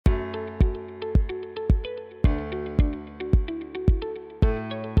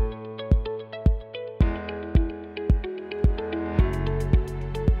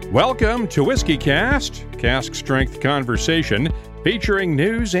Welcome to WhiskyCast, cask strength conversation featuring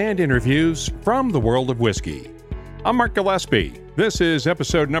news and interviews from the world of whiskey. I'm Mark Gillespie. This is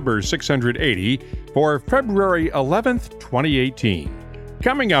episode number 680 for February 11th, 2018.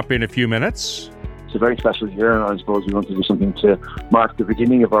 Coming up in a few minutes. It's a very special year, and I suppose we want to do something to mark the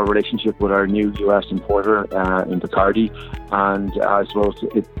beginning of our relationship with our new US importer in Bacardi. And I suppose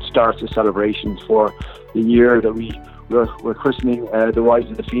it starts a celebration for the year that we're christening the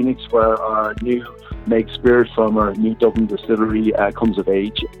Rise of the Phoenix, where our new Meg spirit from our new Dublin distillery comes of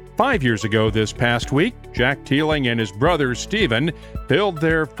age. 5 years ago this past week, Jack Teeling and his brother Stephen filled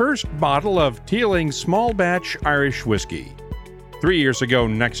their first bottle of Teeling small batch Irish whiskey. 3 years ago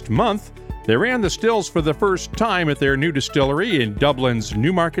next month, they ran the stills for the first time at their new distillery in Dublin's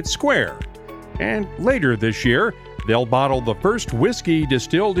Newmarket Square. And later this year, they'll bottle the first whiskey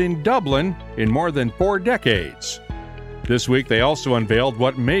distilled in Dublin in more than 4 decades. This week, they also unveiled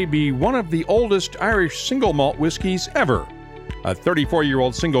what may be one of the oldest Irish single malt whiskeys ever, a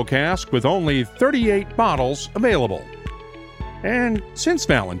 34-year-old single cask with only 38 bottles available. And since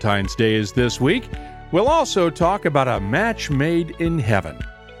Valentine's Day is this week, we'll also talk about a match made in heaven,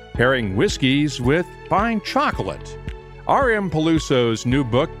 pairing whiskies with fine chocolate. R.M. Peluso's new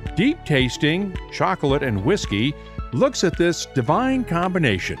book, Deep Tasting, Chocolate and Whiskey, looks at this divine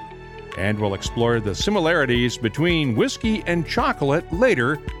combination, and we'll explore the similarities between whiskey and chocolate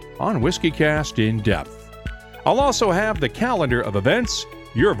later on WhiskyCast In-Depth. I'll also have the calendar of events,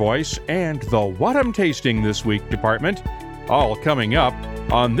 your voice, and the What I'm Tasting This Week department, all coming up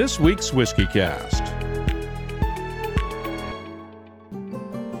on this week's WhiskyCast.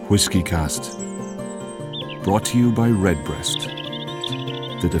 WhiskyCast, brought to you by Redbreast,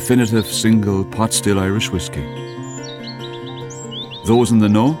 the definitive single pot still Irish whiskey. Those in the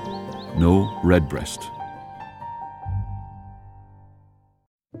know Redbreast.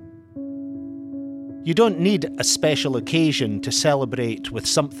 You don't need a special occasion to celebrate with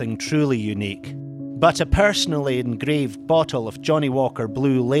something truly unique, but a personally engraved bottle of Johnnie Walker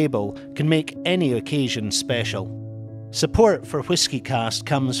Blue Label can make any occasion special. Support for WhiskyCast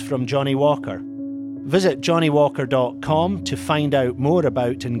comes from Johnnie Walker. Visit johnniewalker.com to find out more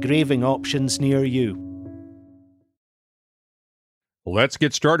about engraving options near you. Let's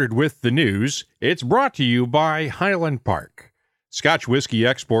get started with the news. It's brought to you by Highland Park. Scotch whisky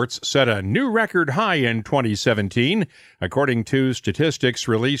exports set a new record high in 2017, according to statistics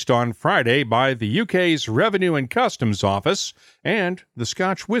released on Friday by the UK's Revenue and Customs Office and the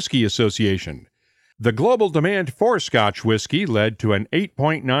Scotch Whisky Association. The global demand for Scotch whisky led to an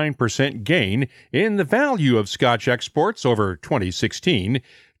 8.9% gain in the value of Scotch exports over 2016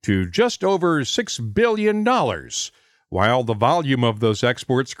 to just over $6 billion, while the volume of those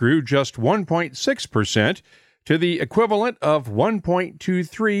exports grew just 1.6% to the equivalent of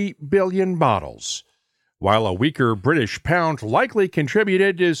 1.23 billion bottles. While a weaker British pound likely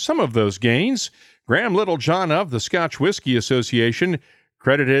contributed to some of those gains, Graham Littlejohn of the Scotch Whisky Association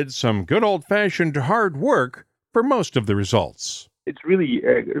credited some good old-fashioned hard work for most of the results. It's really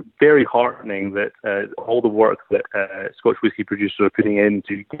very heartening that all the work that Scotch whisky producers are putting in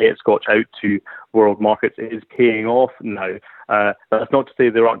to get Scotch out to world markets is paying off now. That's not to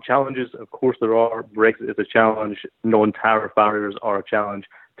say there aren't challenges. Of course there are. Brexit is a challenge. Non-tariff barriers are a challenge.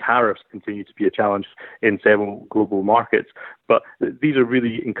 Tariffs continue to be a challenge in several global markets. But these are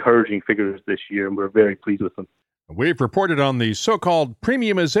really encouraging figures this year, and we're very pleased with them. We've reported on the so-called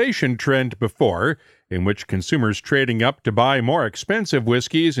premiumization trend before, in which consumers trading up to buy more expensive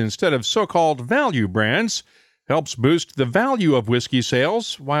whiskeys instead of so-called value brands helps boost the value of whiskey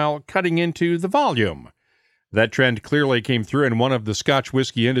sales while cutting into the volume. That trend clearly came through in one of the Scotch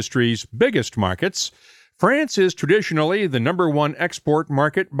whisky industry's biggest markets. France is traditionally the number one export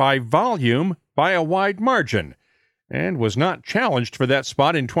market by volume by a wide margin, and was not challenged for that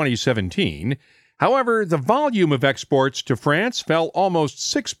spot in 2017. However, the volume of exports to France fell almost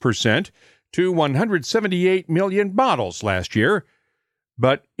 6% to 178 million bottles last year.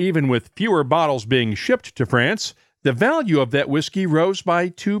 But even with fewer bottles being shipped to France, the value of that whiskey rose by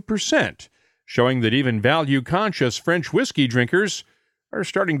 2%, showing that even value-conscious French whiskey drinkers are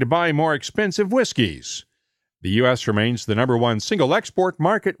starting to buy more expensive whiskeys. The U.S. remains the number one single export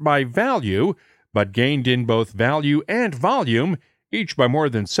market by value, but gained in both value and volume, each by more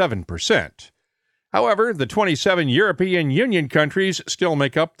than 7%. However, the 27 European Union countries still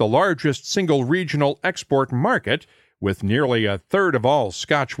make up the largest single regional export market, with nearly a third of all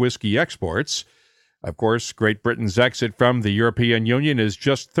Scotch whisky exports. Of course, Great Britain's exit from the European Union is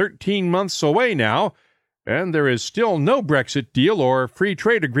just 13 months away now, and there is still no Brexit deal or free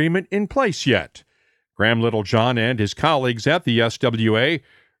trade agreement in place yet. Graham Littlejohn and his colleagues at the SWA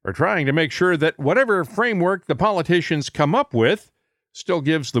are trying to make sure that whatever framework the politicians come up with still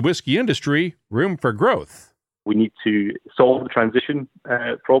gives the whiskey industry room for growth. We need to solve the transition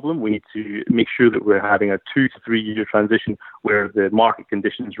problem. We need to make sure that we're having a 2 to 3 year transition where the market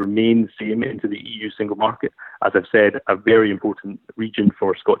conditions remain the same into the EU single market. As I've said, a very important region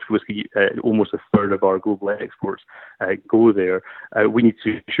for Scotch whisky. Almost a third of our global exports go there. We need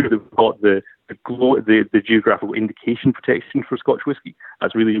to ensure that we've got the geographical indication protection for Scotch whisky.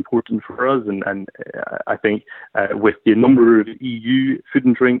 That's really important for us. And I think with the number of EU food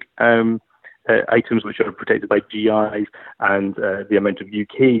and drink items which are protected by GIs and the amount of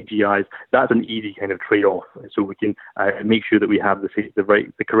UK GIs, that's an easy kind of trade-off. So we can make sure that we have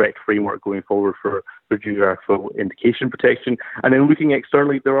the correct framework going forward for geographical indication protection. And then looking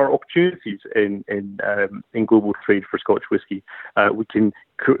externally, there are opportunities in global trade for Scotch whisky. We can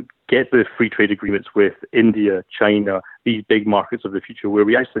get the free trade agreements with India, China, these big markets of the future, where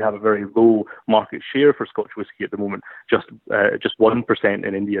we actually have a very low market share for Scotch whisky at the moment, just 1%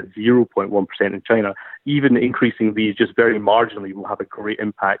 in India, 0.1% in China. Even increasing these just very marginally will have a great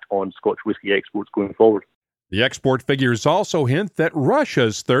impact on Scotch whisky exports going forward. The export figures also hint that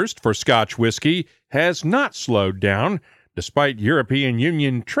Russia's thirst for Scotch whisky has not slowed down, despite European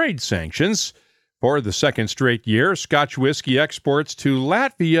Union trade sanctions. For the second straight year, Scotch whisky exports to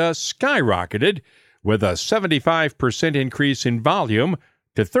Latvia skyrocketed, with a 75% increase in volume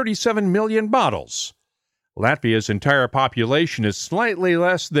to 37 million bottles. Latvia's entire population is slightly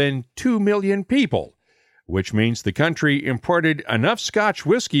less than 2 million people, which means the country imported enough Scotch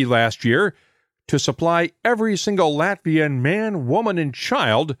whisky last year to supply every single Latvian man, woman, and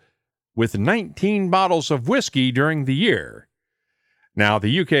child with 19 bottles of whiskey during the year. Now,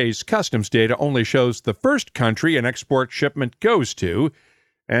 the UK's customs data only shows the first country an export shipment goes to,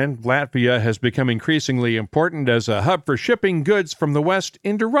 and Latvia has become increasingly important as a hub for shipping goods from the West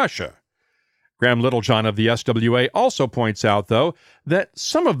into Russia. Graham Littlejohn of the SWA also points out, though, that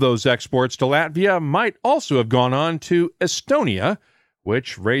some of those exports to Latvia might also have gone on to Estonia,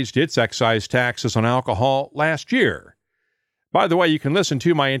 which raised its excise taxes on alcohol last year. By the way, you can listen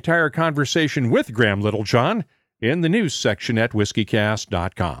to my entire conversation with Graham Littlejohn in the news section at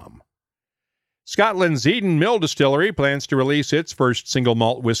whiskycast.com. Scotland's Eden Mill Distillery plans to release its first single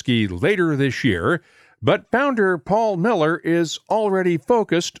malt whiskey later this year, but founder Paul Miller is already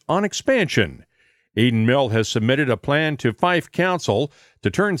focused on expansion. Eden Mill has submitted a plan to Fife Council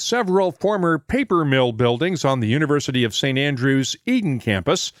to turn several former paper mill buildings on the University of St. Andrews Eden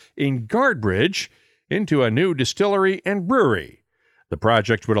campus in Guardbridge into a new distillery and brewery. The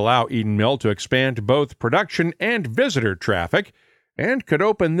project would allow Eden Mill to expand both production and visitor traffic and could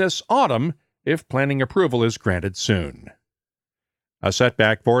open this autumn if planning approval is granted soon. A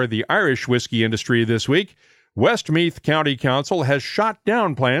setback for the Irish whiskey industry this week. Westmeath County Council has shot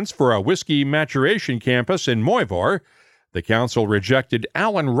down plans for a whiskey maturation campus in Moivore. The council rejected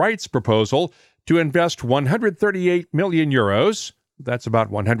Alan Wright's proposal to invest 138 million euros, that's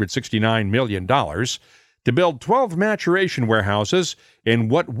about $169 million, to build 12 maturation warehouses in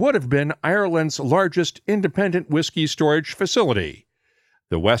what would have been Ireland's largest independent whiskey storage facility.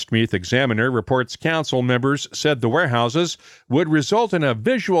 The Westmeath Examiner reports council members said the warehouses would result in a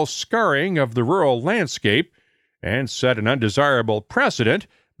visual scarring of the rural landscape and set an undesirable precedent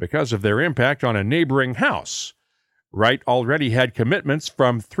because of their impact on a neighboring house. Wright already had commitments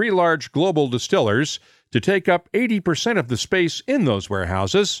from 3 large global distillers to take up 80% of the space in those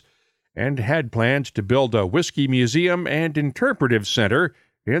warehouses, and had planned to build a whiskey museum and interpretive center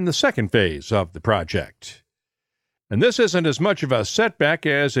in the second phase of the project. And this isn't as much of a setback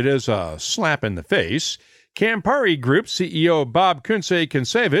as it is a slap in the face. Campari Group CEO Bob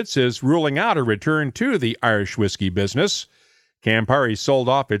Kunze-Concewitz is ruling out a return to the Irish whiskey business. Campari sold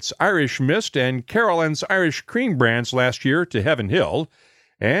off its Irish Mist and Carolyn's Irish Cream brands last year to Heaven Hill,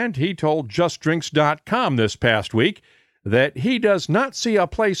 and he told JustDrinks.com this past week that he does not see a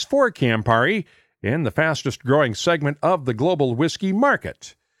place for Campari in the fastest-growing segment of the global whiskey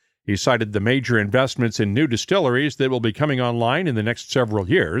market. He cited the major investments in new distilleries that will be coming online in the next several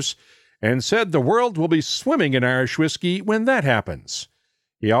years, and said the world will be swimming in Irish whiskey when that happens.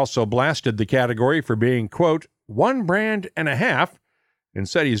 He also blasted the category for being, quote, one brand and a half, and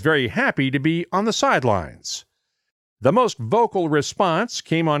said he's very happy to be on the sidelines. The most vocal response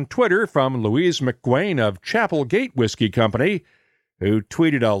came on Twitter from Louise McGuane of Chapel Gate Whiskey Company, who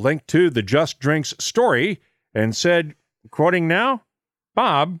tweeted a link to the Just Drinks story and said, quoting now,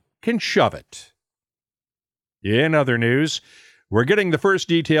 Bob can shove it. In other news, we're getting the first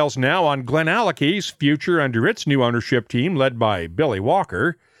details now on Glenallachie's future under its new ownership team led by Billy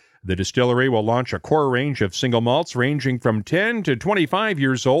Walker. The distillery will launch a core range of single malts ranging from 10 to 25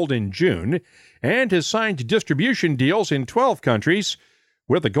 years old in June and has signed distribution deals in 12 countries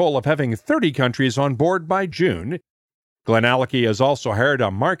with a goal of having 30 countries on board by June. Glenallachie has also hired a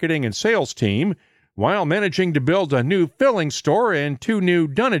marketing and sales team while managing to build a new filling store and 2 new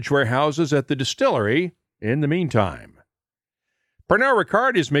dunnage warehouses at the distillery in the meantime. Pernod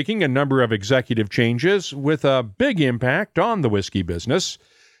Ricard is making a number of executive changes with a big impact on the whiskey business.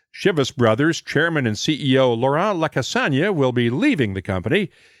 Chivas Brothers chairman and CEO Laurent Lacassagne will be leaving the company.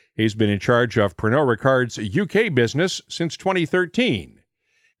 He's been in charge of Pernod Ricard's UK business since 2013.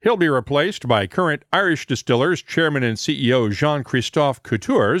 He'll be replaced by current Irish Distillers chairman and CEO Jean-Christophe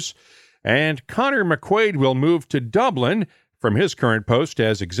Coutures, and Conor McQuaid will move to Dublin from his current post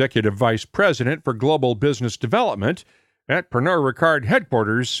as Executive Vice President for Global Business Development at Pernod Ricard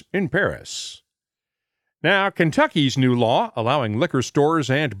headquarters in Paris. Now, Kentucky's new law allowing liquor stores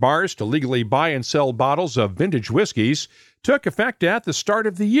and bars to legally buy and sell bottles of vintage whiskeys took effect at the start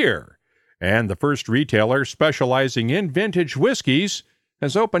of the year, and the first retailer specializing in vintage whiskeys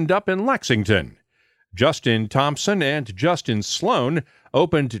has opened up in Lexington. Justin Thompson and Justin Sloan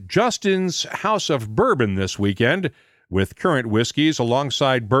opened Justin's House of Bourbon this weekend, with current whiskeys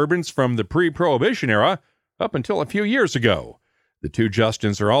alongside bourbons from the pre-Prohibition era up until a few years ago. The two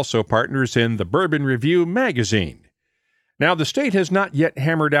Justins are also partners in the Bourbon Review magazine. Now, the state has not yet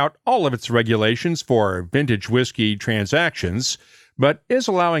hammered out all of its regulations for vintage whiskey transactions, but is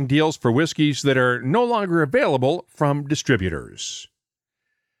allowing deals for whiskeys that are no longer available from distributors.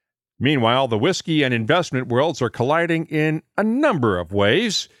 Meanwhile, the whiskey and investment worlds are colliding in a number of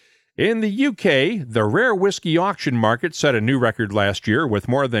ways. In the UK, the rare whiskey auction market set a new record last year with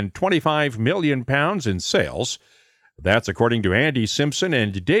more than £25 million in sales. That's according to Andy Simpson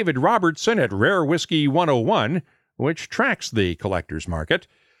and David Robertson at Rare Whiskey 101, which tracks the collector's market.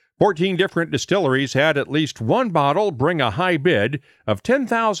 14 different distilleries had at least one bottle bring a high bid of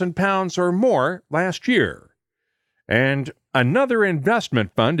 £10,000 or more last year. And another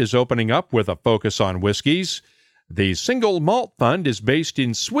investment fund is opening up with a focus on whiskeys. The Single Malt Fund is based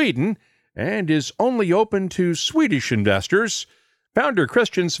in Sweden and is only open to Swedish investors. Founder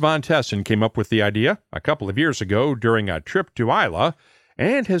Christian Svantesson came up with the idea a couple of years ago during a trip to Islay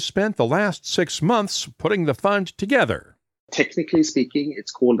and has spent the last 6 months putting the fund together. Technically speaking,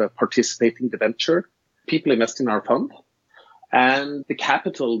 it's called a participating debenture. People invest in our fund, and the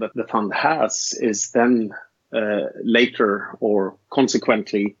capital that the fund has is then later or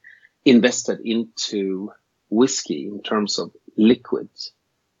consequently invested into whiskey in terms of liquid,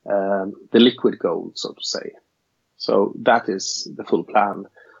 the liquid gold, so to say. So that is the full plan.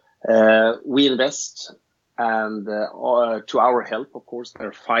 We invest, and to our help, of course, there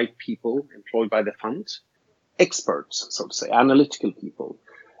are 5 people employed by the fund, experts, so to say, analytical people,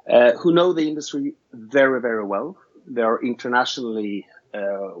 who know the industry very, very well. They are internationally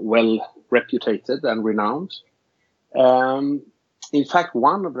well reputed and renowned. In fact,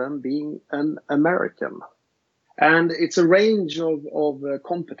 one of them being an American. And it's a range of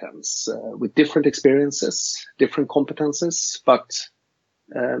competence with different experiences, different competences. But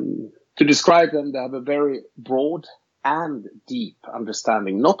to describe them, they have a very broad and deep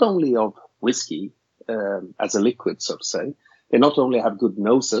understanding, not only of whiskey as a liquid, so to say. They not only have good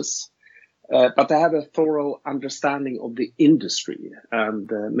noses, but they have a thorough understanding of the industry and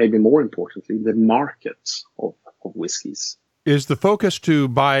maybe more importantly, the market of whiskeys. Is the focus to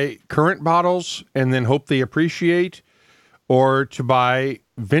buy current bottles and then hope they appreciate, or to buy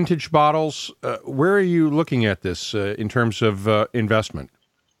vintage bottles? Where are you looking at this in terms of investment?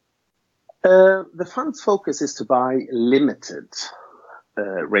 The fund's focus is to buy limited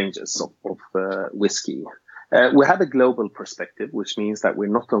ranges of whiskey. We have a global perspective, which means that we're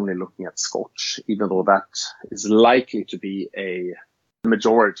not only looking at Scotch, even though that is likely to be a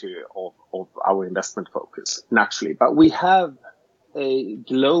majority of our investment focus, naturally. But we have a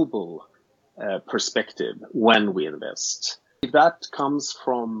global perspective when we invest. If that comes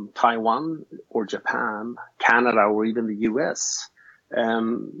from Taiwan or Japan, Canada, or even the US,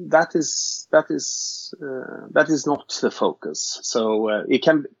 that is not the focus. So it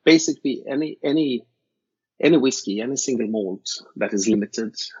can basically be any whiskey, any single malt that is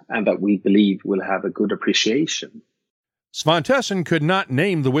limited and that we believe will have a good appreciation. Svantesson could not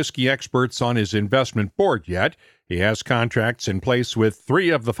name the whiskey experts on his investment board yet. He has contracts in place with 3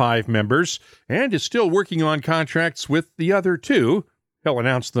 of the 5 members and is still working on contracts with the other 2. He'll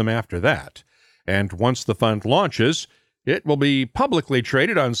announce them after that. And once the fund launches, it will be publicly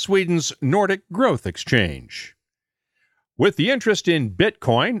traded on Sweden's Nordic Growth Exchange. With the interest in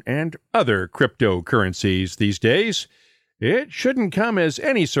Bitcoin and other cryptocurrencies these days, It shouldn't come as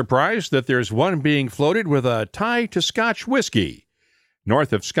any surprise that there's one being floated with a tie to Scotch whisky.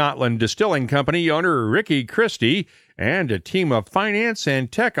 North of Scotland Distilling Company owner Ricky Christie and a team of finance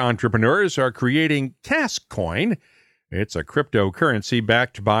and tech entrepreneurs are creating Cask Coin. It's a cryptocurrency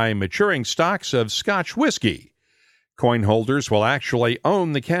backed by maturing stocks of Scotch whisky. Coin holders will actually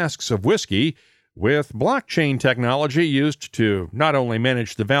own the casks of whiskey, with blockchain technology used to not only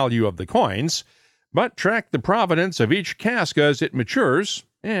manage the value of the coins, but track the provenance of each cask as it matures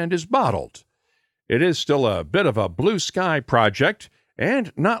and is bottled. It is still a bit of a blue sky project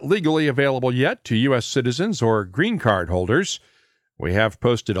and not legally available yet to U.S. citizens or green card holders. We have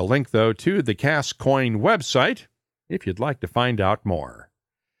posted a link, though, to the Cask Coin website if you'd like to find out more.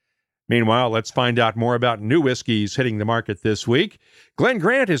 Meanwhile, let's find out more about new whiskeys hitting the market this week. Glen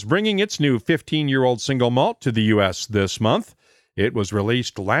Grant is bringing its new 15-year-old single malt to the U.S. this month. It was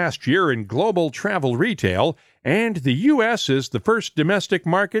released last year in global travel retail, and the U.S. is the first domestic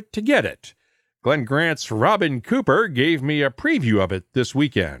market to get it. Glen Grant's Robin Cooper gave me a preview of it this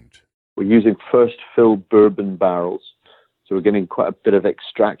weekend. We're using first fill bourbon barrels, so we're getting quite a bit of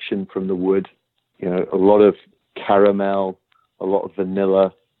extraction from the wood. A lot of caramel, a lot of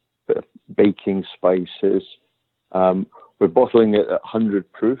vanilla, bit of baking spices. We're bottling it at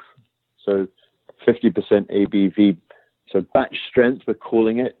 100 proof, so 50% ABV. So batch strength, we're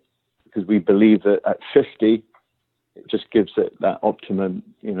calling it, because we believe that at 50, it just gives it that optimum,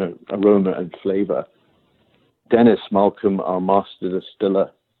 aroma and flavor. Dennis Malcolm, our master distiller,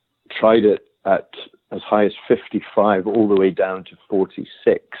 tried it at as high as 55 all the way down to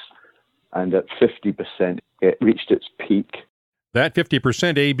 46. And at 50%, it reached its peak. That 50%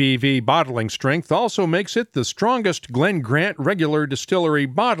 ABV bottling strength also makes it the strongest Glen Grant regular distillery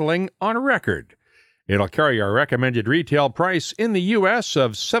bottling on record. It'll carry our recommended retail price in the U.S.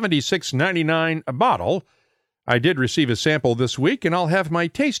 of $76.99 a bottle. I did receive a sample this week, and I'll have my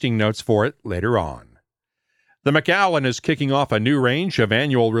tasting notes for it later on. The Macallan is kicking off a new range of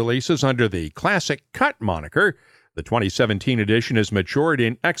annual releases under the Classic Cut moniker. The 2017 edition is matured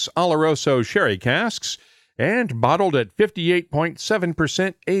in ex-Oloroso sherry casks and bottled at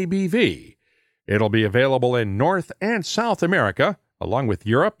 58.7% ABV. It'll be available in North and South America, along with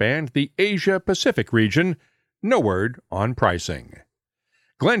Europe and the Asia-Pacific region. No word on pricing.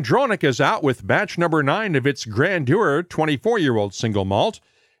 Glendronach is out with batch number 9 of its Grandeur 24-year-old single malt.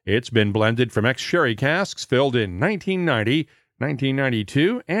 It's been blended from ex-sherry casks filled in 1990,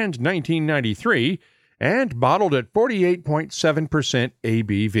 1992, and 1993, and bottled at 48.7%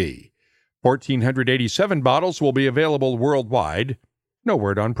 ABV. 1,487 bottles will be available worldwide. No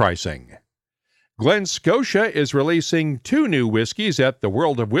word on pricing. Glen Scotia is releasing 2 new whiskeys at the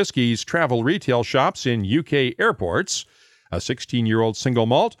World of Whiskies travel retail shops in UK airports, a 16-year-old single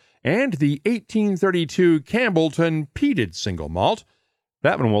malt and the 1832 Campbellton peated single malt.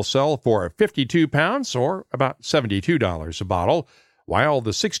 That one will sell for £52 or about $72 a bottle, while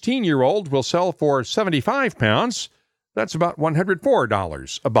the 16-year-old will sell for £75. That's about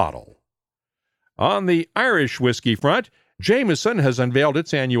 $104 a bottle. On the Irish whiskey front, Jameson has unveiled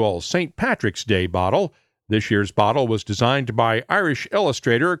its annual St. Patrick's Day bottle. This year's bottle was designed by Irish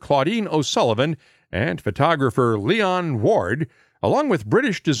illustrator Claudine O'Sullivan and photographer Leon Ward, along with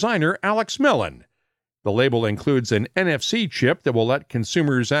British designer Alex Millen. The label includes an NFC chip that will let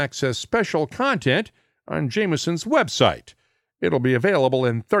consumers access special content on Jameson's website. It'll be available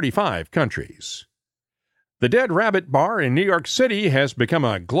in 35 countries. The Dead Rabbit Bar in New York City has become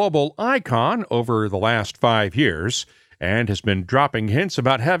a global icon over the last 5 years and has been dropping hints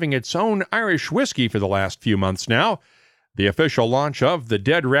about having its own Irish whiskey for the last few months now. The official launch of the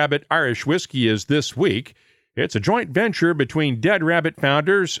Dead Rabbit Irish Whiskey is this week. It's a joint venture between Dead Rabbit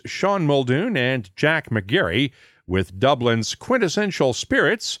founders Sean Muldoon and Jack McGarry with Dublin's Quintessential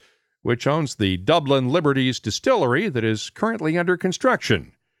Spirits, which owns the Dublin Liberties distillery that is currently under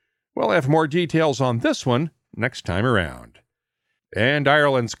construction. We'll have more details on this one next time around. And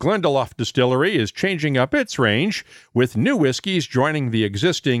Ireland's Glenallachie distillery is changing up its range, with new whiskies joining the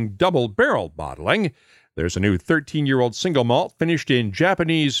existing double-barrel bottling. There's a new 13-year-old single malt finished in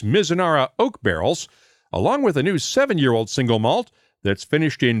Japanese Mizunara oak barrels, along with a new 7-year-old single malt that's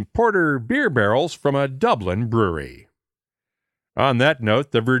finished in porter beer barrels from a Dublin brewery. On that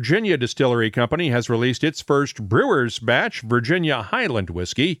note, the Virginia Distillery Company has released its first brewer's batch Virginia Highland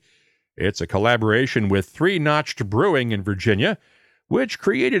whiskey. It's a collaboration with 3 Notched Brewing in Virginia, which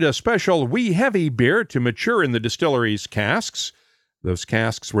created a special wee heavy beer to mature in the distillery's casks. Those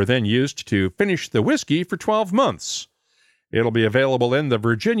casks were then used to finish the whiskey for 12 months. It'll be available in the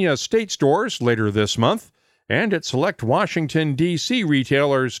Virginia state stores later this month and at select Washington, D.C.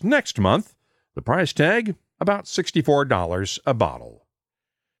 retailers next month. The price tag, about $64 a bottle.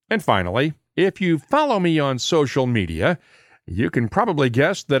 And finally, if you follow me on social media, you can probably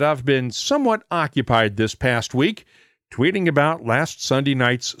guess that I've been somewhat occupied this past week tweeting about last Sunday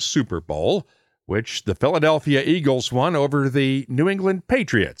night's Super Bowl, which the Philadelphia Eagles won over the New England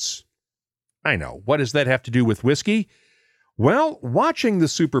Patriots. I know, what does that have to do with whiskey? Well, watching the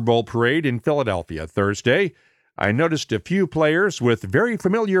Super Bowl parade in Philadelphia Thursday, I noticed a few players with very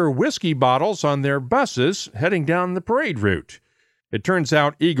familiar whiskey bottles on their buses heading down the parade route. It turns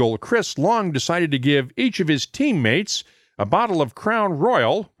out Eagle Chris Long decided to give each of his teammates a bottle of Crown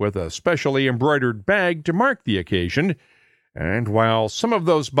Royal with a specially embroidered bag to mark the occasion, and while some of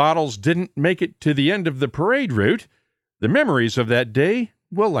those bottles didn't make it to the end of the parade route, the memories of that day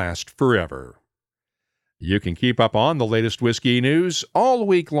will last forever. You can keep up on the latest whiskey news all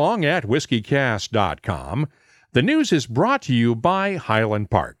week long at whiskycast.com. The news is brought to you by Highland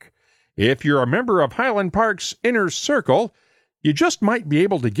Park. If you're a member of Highland Park's Inner Circle, you just might be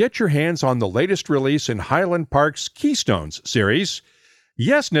able to get your hands on the latest release in Highland Park's Keystones series.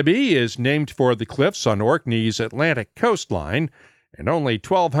 Yesnabee is named for the cliffs on Orkney's Atlantic coastline, and only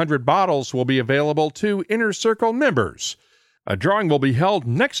 1,200 bottles will be available to Inner Circle members. A drawing will be held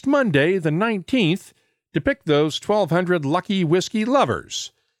next Monday, the 19th, to pick those 1,200 lucky whiskey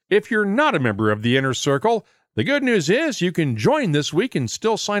lovers. If you're not a member of the Inner Circle, the good news is you can join this week and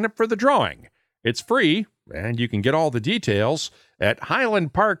still sign up for the drawing. It's free, and you can get all the details at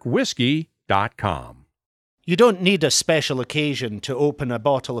highlandparkwhiskey.com. You don't need a special occasion to open a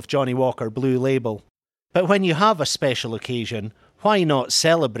bottle of Johnnie Walker Blue Label. But when you have a special occasion, why not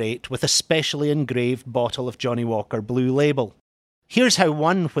celebrate with a specially engraved bottle of Johnnie Walker Blue Label? Here's how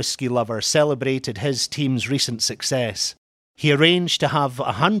one whiskey lover celebrated his team's recent success. He arranged to have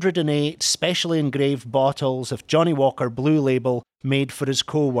 108 specially engraved bottles of Johnnie Walker Blue Label made for his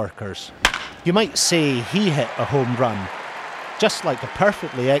co-workers. You might say he hit a home run. Just like a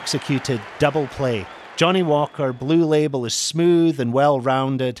perfectly executed double play, Johnnie Walker Blue Label is smooth and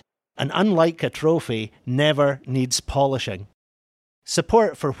well-rounded, and unlike a trophy, never needs polishing.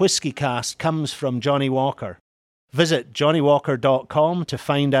 Support for WhiskyCast comes from Johnnie Walker. Visit johnnywalker.com to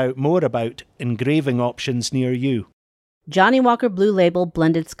find out more about engraving options near you. Johnnie Walker Blue Label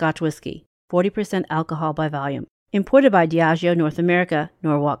Blended Scotch Whisky, 40% alcohol by volume. Imported by Diageo North America,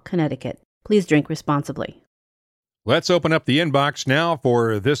 Norwalk, Connecticut. Please drink responsibly. Let's open up the inbox now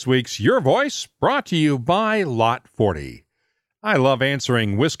for this week's Your Voice, brought to you by Lot 40. I love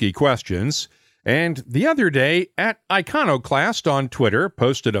answering whiskey questions, and the other day, @Iconoclast on Twitter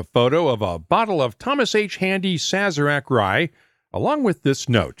posted a photo of a bottle of Thomas H. Handy Sazerac Rye, along with this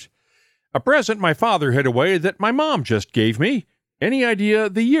note: "A present my father hid away that my mom just gave me. Any idea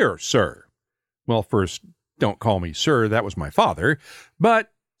the year, sir?" Well, first, don't call me sir, that was my father.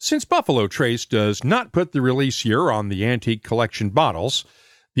 But since Buffalo Trace does not put the release year on the antique collection bottles,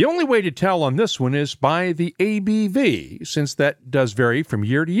 the only way to tell on this one is by the ABV, since that does vary from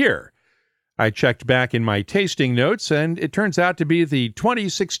year to year. I checked back in my tasting notes, and it turns out to be the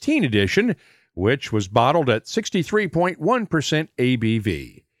 2016 edition, which was bottled at 63.1%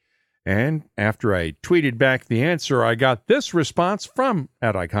 ABV. And after I tweeted back the answer, I got this response from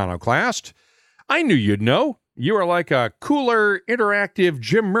 @Iconoclast. "I knew you'd know. You are like a cooler, interactive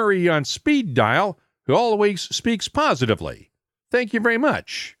Jim Murray on speed dial who always speaks positively. Thank you very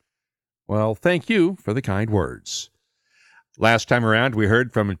much." Well, thank you for the kind words. Last time around, we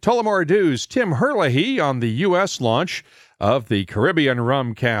heard from Tullamore Dew's Tim Herlihy on the U.S. launch of the Caribbean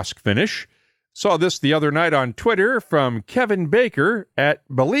Rum Cask Finish. Saw this the other night on Twitter from Kevin Baker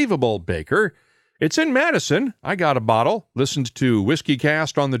 @BelievableBaker. "It's in Madison. I got a bottle, listened to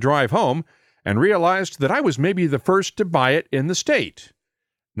WhiskyCast on the drive home, and realized that I was maybe the first to buy it in the state."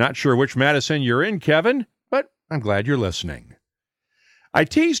 Not sure which Madison you're in, Kevin, but I'm glad you're listening. I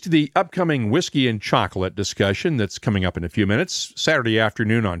teased the upcoming whiskey and chocolate discussion that's coming up in a few minutes, Saturday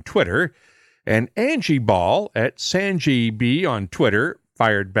afternoon on Twitter, and Angie Ball @SanjiB on Twitter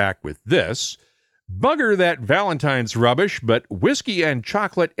fired back with this: "Bugger that Valentine's rubbish, but whiskey and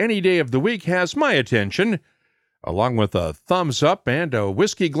chocolate any day of the week has my attention," along with a thumbs up and a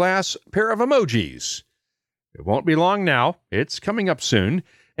whiskey glass pair of emojis. It won't be long now. It's coming up soon.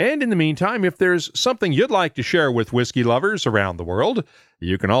 And in the meantime, if there's something you'd like to share with whiskey lovers around the world,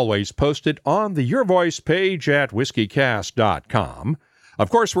 you can always post it on the Your Voice page at whiskycast.com. Of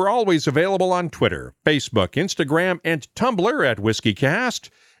course, we're always available on Twitter, Facebook, Instagram, and Tumblr at WhiskyCast,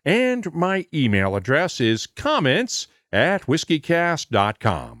 and my email address is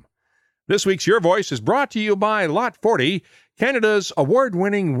comments@whiskycast.com. This week's Your Voice is brought to you by Lot 40, Canada's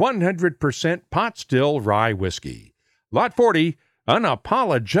award-winning 100% pot still rye whiskey. Lot 40,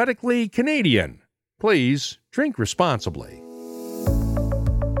 unapologetically Canadian. Please drink responsibly.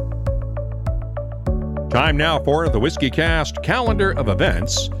 Time now for the WhiskyCast calendar of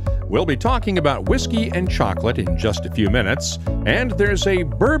events. We'll be talking about whiskey and chocolate in just a few minutes, and there's a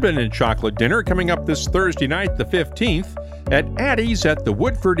bourbon and chocolate dinner coming up this Thursday night, the 15th, at Addie's at the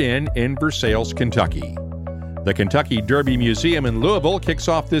Woodford Inn in Versailles, Kentucky. The Kentucky Derby Museum in Louisville kicks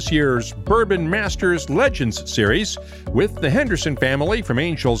off this year's Bourbon Masters Legends series with the Henderson family from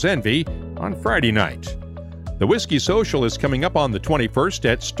Angel's Envy on Friday night. The Whiskey Social is coming up on the 21st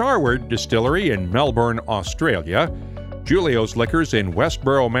at Starward Distillery in Melbourne, Australia. Julio's Liquors in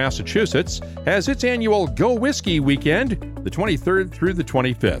Westboro, Massachusetts has its annual Go Whiskey weekend, the 23rd through the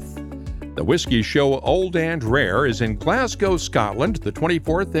 25th. The Whiskey Show Old and Rare is in Glasgow, Scotland, the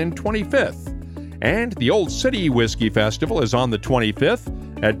 24th and 25th. And the Old City Whiskey Festival is on the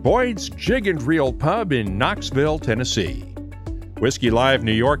 25th at Boyd's Jig and Reel Pub in Knoxville, Tennessee. Whiskey Live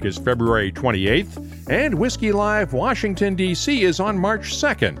New York is February 28th, and Whiskey Live Washington, D.C. is on March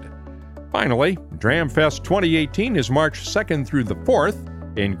 2nd. Finally, Dramfest 2018 is March 2nd through the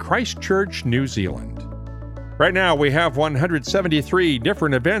 4th in Christchurch, New Zealand. Right now, we have 173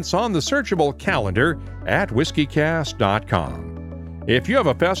 different events on the searchable calendar at whiskycast.com. If you have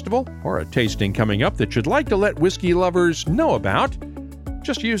a festival or a tasting coming up that you'd like to let whiskey lovers know about,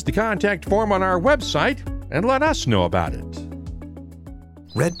 just use the contact form on our website and let us know about it.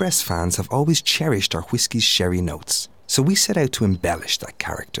 Redbreast fans have always cherished our whiskey's sherry notes, so we set out to embellish that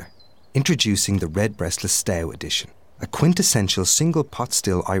character. Introducing the Redbreast Listowel edition, a quintessential single pot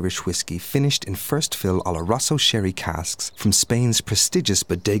still Irish whiskey finished in first fill Oloroso sherry casks from Spain's prestigious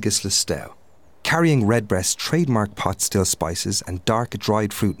Bodegas Listowel. Carrying Redbreast's trademark pot still spices and dark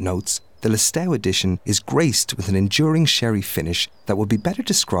dried fruit notes, the Listowel edition is graced with an enduring sherry finish that would be better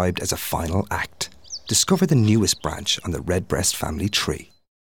described as a final act. Discover the newest branch on the Redbreast family tree.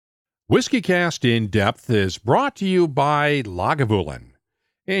 WhiskyCast In-Depth is brought to you by Lagavulin.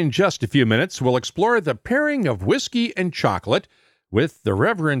 In just a few minutes, we'll explore the pairing of whiskey and chocolate with the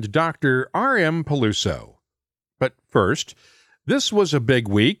Reverend Dr. R.M. Peluso. But first, this was a big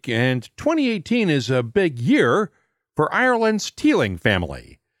week, and 2018 is a big year for Ireland's Teeling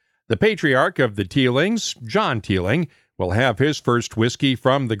family. The patriarch of the Teelings, John Teeling, will have his first whiskey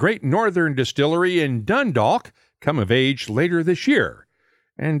from the Great Northern Distillery in Dundalk come of age later this year.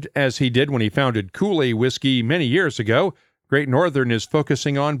 And as he did when he founded Cooley Whiskey many years ago, Great Northern is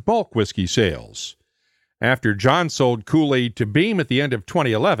focusing on bulk whiskey sales. After John sold Cooley to Beam at the end of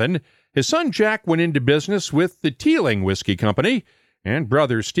 2011, his son Jack went into business with the Teeling Whiskey Company, and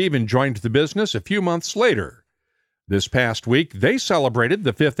brother Stephen joined the business a few months later. This past week, they celebrated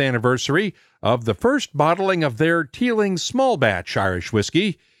the 5th anniversary of the first bottling of their Teeling small batch Irish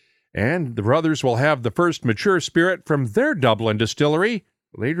whiskey, and the brothers will have the first mature spirit from their Dublin distillery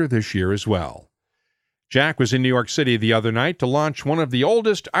later this year as well. Jack was in New York City the other night to launch one of the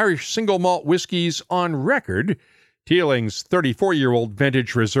oldest Irish single malt whiskeys on record, Teeling's 34-year-old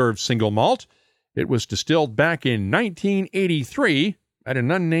Vintage Reserve Single Malt. It was distilled back in 1983 at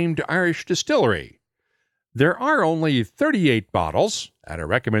an unnamed Irish distillery. There are only 38 bottles at a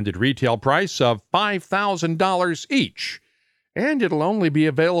recommended retail price of $5,000 each, and it'll only be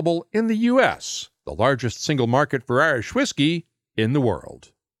available in the U.S., the largest single market for Irish whiskey in the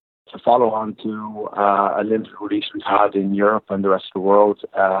world. To follow on to a limited release we had in Europe and the rest of the world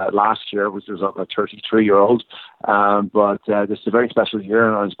last year, which was of a 33-year-old. But this is a very special year,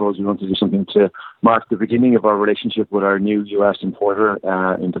 and I suppose we want to do something to mark the beginning of our relationship with our new US importer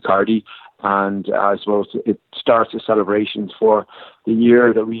in Bacardi. And I suppose it starts a celebration for the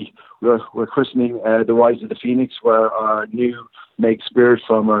year that we're christening the Rise of the Phoenix, where our new make spirit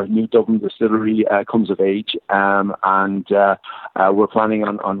from our new Dublin distillery comes of age, and we're planning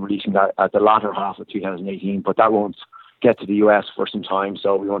on releasing that at the latter half of 2018, but that won't get to the US for some time,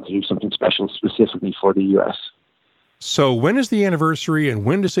 so we want to do something special specifically for the US. So when is the anniversary, and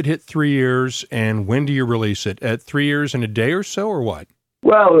when does it hit 3 years, and when do you release it? At 3 years and a day or so, or what?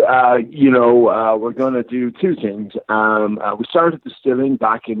 Well, we're going to do two things. We started distilling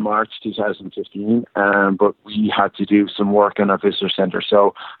back in March 2015, but we had to do some work in our visitor centre.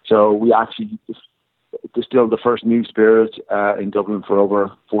 So we actually distilled the first new spirit in Dublin for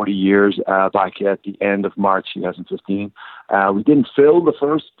over 40 years back at the end of March 2015. We didn't fill the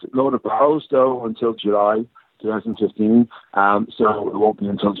first load of barrels, though, until July 2015. So it won't be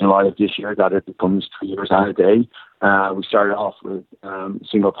until July of this year that it becomes 3 years and a day. We started off with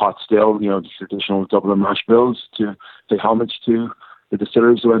single pot still, the traditional Dublin mash bills to pay homage to the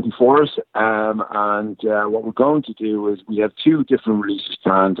distilleries that went before us. And what we're going to do is we have two different releases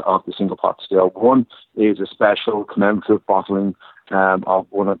planned of the single pot still. One is a special commemorative bottling of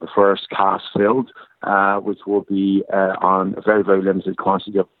one of the first casks filled, which will be on a very, very limited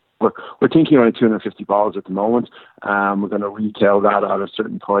quantity of. We're thinking around 250 bottles at the moment. We're going to retail that at a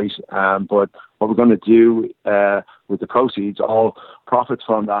certain price. But what we're going to do with the proceeds, all profits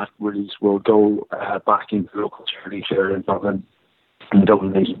from that release will go back into local charities here in Dublin in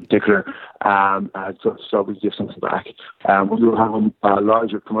particular. So we give something back. We will have a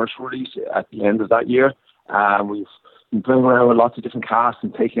larger commercial release at the end of that year. We've been playing around with lots of different casks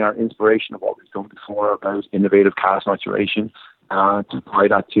and taking our inspiration of what we've done before about innovative cask maturation. To apply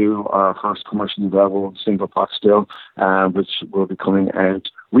that to our first commercially available single pot still, which will be coming out,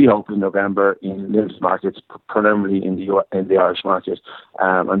 we hope, in November in limited markets, primarily in the Irish market.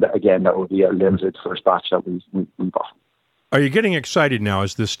 And again, that will be a limited first batch that we bought. Are you getting excited now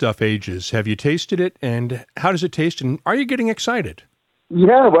as this stuff ages? Have you tasted it, and how does it taste, and are you getting excited?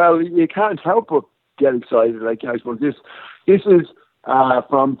 Yeah, well, you can't help but get excited. Like, I suppose this is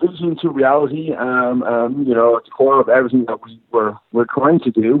from vision to reality, at the core of everything that we're trying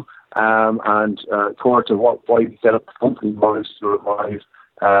to do, and core to why we set up the company was to revive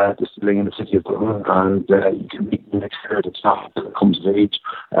distilling in the city of Dublin, and you can meet the next heritage staff that comes of age,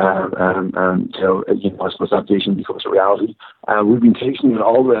 I suppose that vision becomes a reality. We've been tasting it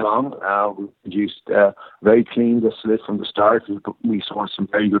all the way along. We've produced very clean distillate from the start. We sourced some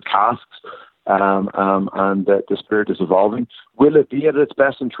very good casks. And the spirit is evolving. Will it be at its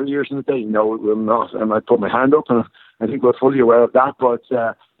best in 3 years in a day? No, it will not. And I put my hand up, and I think we're fully aware of that. But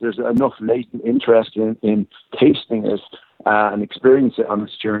there's enough latent interest in tasting it and experience it on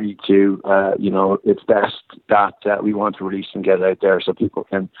this journey to, its best that we want to release and get out there so people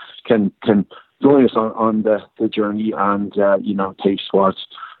can join us on the journey and taste what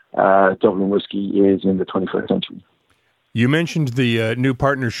Dublin whiskey is in the 21st century. You mentioned the new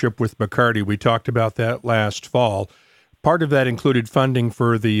partnership with Bacardi. We talked about that last fall. Part of that included funding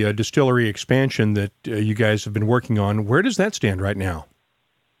for the distillery expansion that you guys have been working on. Where does that stand right now?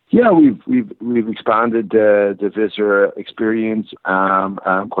 Yeah, we've expanded the visitor experience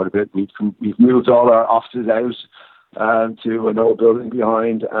quite a bit. We've moved all our offices out to an old building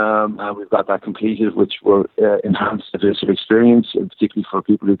behind, and we've got that completed, which will enhance the visitor experience, particularly for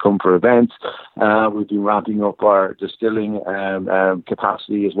people who come for events. We've been ramping up our distilling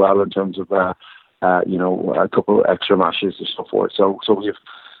capacity as well in terms of a couple extra mashes and so forth. So we have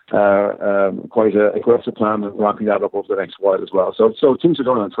quite an aggressive plan of ramping that up over the next while as well. So things are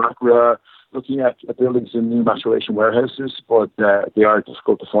going on track. We are looking at building some new maturation warehouses, but they are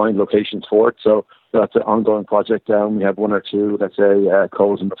difficult to find locations for it. So that's an ongoing project. We have one or two, let's say,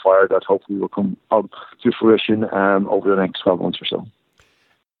 coals in the fire that hopefully will come up to fruition over the next 12 months or so.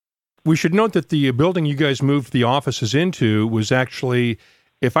 We should note that the building you guys moved the offices into was actually,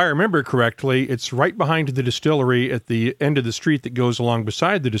 if I remember correctly, it's right behind the distillery at the end of the street that goes along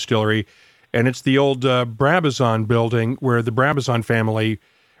beside the distillery, and it's the old Brabazon building where the Brabazon family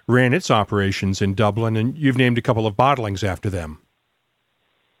ran its operations in Dublin, and you've named a couple of bottlings after them.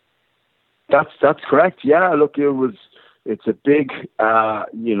 That's correct. Yeah, look, it's a big,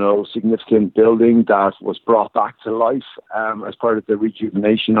 significant building that was brought back to life as part of the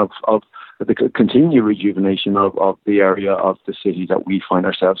rejuvenation of the continued rejuvenation of the area of the city that we find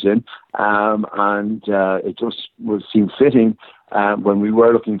ourselves in. And it just seemed fitting when we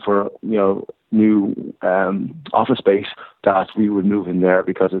were looking for, new office space that we would move in there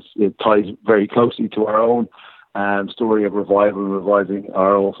because it ties very closely to our own story of revival and reviving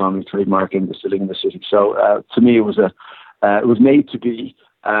our old family trademark in distilling in the city. So to me, it was made to be,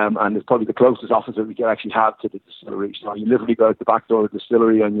 and it's probably the closest office that we can actually have to the distillery. So you literally go out the back door of the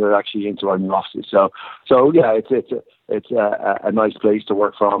distillery and you're actually into our new offices. So yeah, it's a nice place to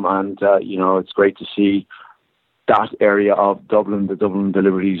work from, and it's great to see that area of Dublin, the Dublin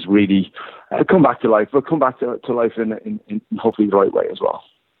deliveries, really come back to life. But come back to life in hopefully the right way as well.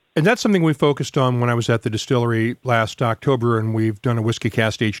 And that's something we focused on when I was at the distillery last October, and we've done a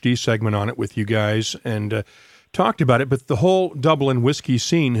WhiskyCast HD segment on it with you guys and talked about it. But the whole Dublin whiskey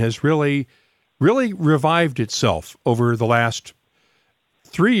scene has really revived itself over the last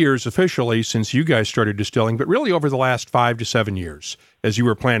 3 years officially since you guys started distilling, but really over the last 5 to 7 years as you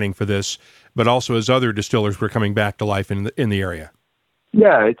were planning for this, but also as other distillers were coming back to life in the area.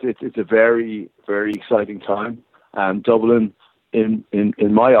 Yeah, it's a very, very exciting time. Dublin, in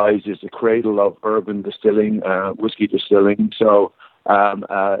my eyes, is the cradle of urban distilling, whiskey distilling. So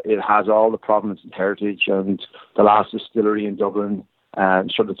it has all the provenance and heritage, and the last distillery in Dublin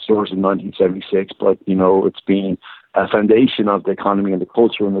shut its doors in 1976, but it's been a foundation of the economy and the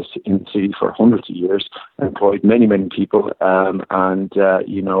culture in the city for hundreds of years, employed many people, and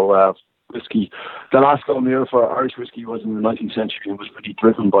whiskey. The last golden era for Irish whiskey was in the 19th century and was really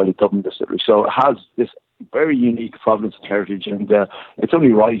driven by the Dublin distillery. So it has this very unique provenance and heritage, and it's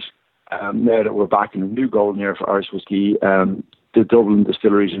only right now that we're back in a new golden era for Irish whiskey. The Dublin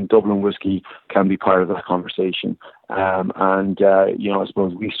distilleries and Dublin whiskey can be part of that conversation. I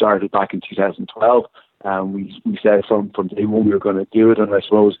suppose we started back in 2012. We said from day one we were going to do it, and I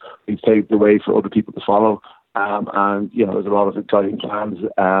suppose we've paved the way for other people to follow. There's a lot of exciting plans,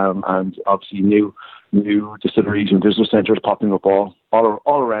 and obviously new distilleries and business centres popping up all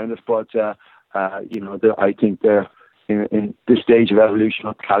around us. But I think they're in this stage of evolution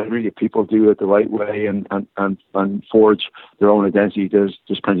of the category. If people do it the right way and forge their own identity, there's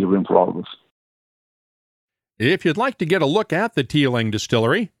plenty of room for all of us. If you'd like to get a look at the Teeling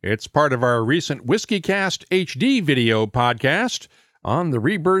Distillery, it's part of our recent WhiskyCast HD video podcast on the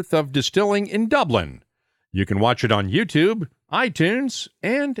rebirth of distilling in Dublin. You can watch it on YouTube, iTunes,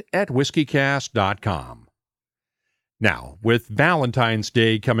 and at whiskycast.com. Now, with Valentine's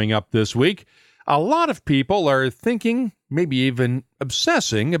Day coming up this week, a lot of people are thinking, maybe even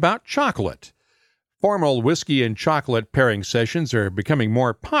obsessing about chocolate. Formal whiskey and chocolate pairing sessions are becoming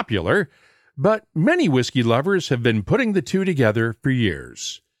more popular, but many whiskey lovers have been putting the two together for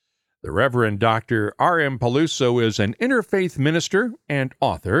years. The Reverend Dr. R.M. Peluso is an interfaith minister and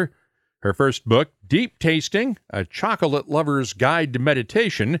author. Her first book, Deep Tasting, A Chocolate Lover's Guide to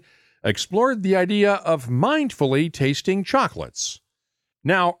Meditation, explored the idea of mindfully tasting chocolates.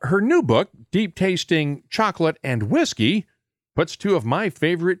 Now, her new book, Deep Tasting Chocolate and Whiskey, puts two of my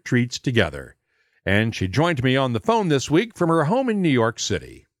favorite treats together. And she joined me on the phone this week from her home in New York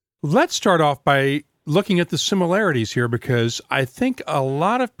City. Let's start off by looking at the similarities here, because I think a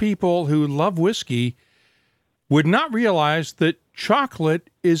lot of people who love whiskey would not realize that chocolate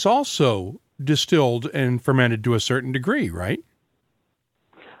is also distilled and fermented to a certain degree, right?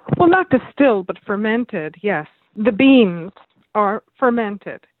 Well, not distilled, but fermented, yes. The beans are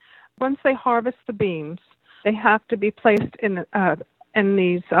fermented. Once they harvest the beans, they have to be placed in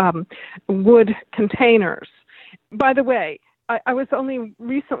these wood containers. By the way, I was only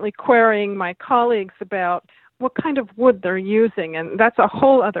recently querying my colleagues about what kind of wood they're using, and that's a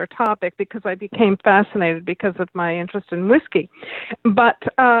whole other topic because I became fascinated because of my interest in whiskey. But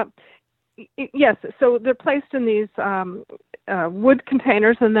yes, so they're placed in these wood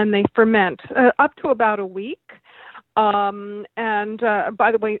containers, and then they ferment up to about a week. By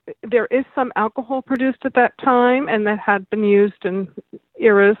the way, there is some alcohol produced at that time, and that had been used in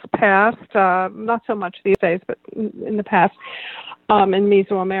eras past, not so much these days, but in the past, in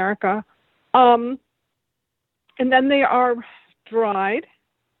Mesoamerica. And then they are dried.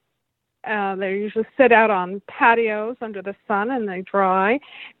 They usually sit out on patios under the sun, and they dry.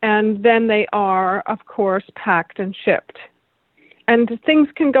 And then they are, of course, packed and shipped. And things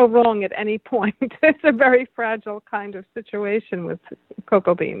can go wrong at any point. It's a very fragile kind of situation with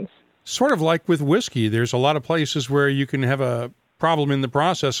cocoa beans. Sort of like with whiskey, there's a lot of places where you can have a problem in the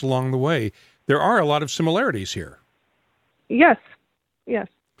process along the way. There are a lot of similarities here. Yes.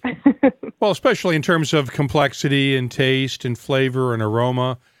 Well, especially in terms of complexity and taste and flavor and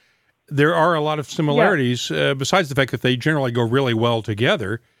aroma, there are a lot of similarities, besides the fact that they generally go really well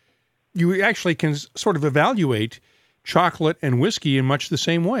together. You actually can sort of evaluate chocolate and whiskey in much the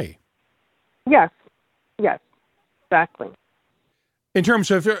same way. Yes, exactly. In terms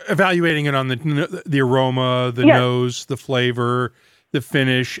of evaluating it on the aroma, the nose, the flavor, the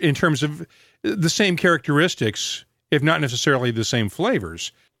finish, in terms of the same characteristics, if not necessarily the same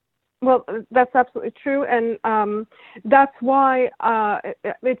flavors. Well, that's absolutely true, and that's why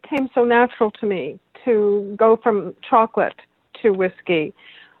it came so natural to me to go from chocolate to whiskey.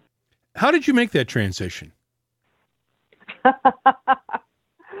 How did you make that transition?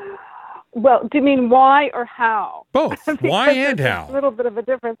 Well, do you mean why or how? Both. Why and how? A little bit of a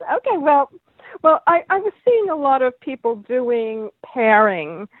difference. Okay, well, I was seeing a lot of people doing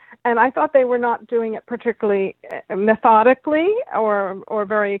pairing, and I thought they were not doing it particularly methodically or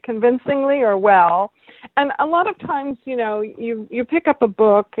very convincingly or well. And a lot of times, you pick up a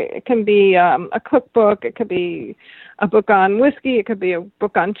book. It can be a cookbook. It could be a book on whiskey. It could be a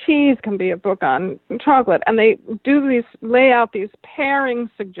book on cheese. It can be a book on chocolate. And they lay out these pairing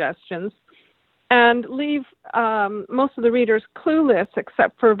suggestions and leave most of the readers clueless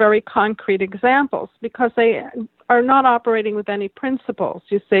except for very concrete examples because they are not operating with any principles,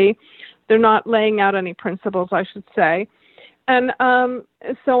 you see. They're not laying out any principles, I should say. And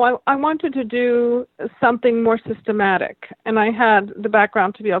so I wanted to do something more systematic, and I had the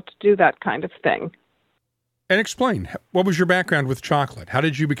background to be able to do that kind of thing. And explain, what was your background with chocolate? How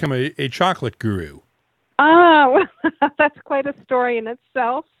did you become a chocolate guru? Well, that's quite a story in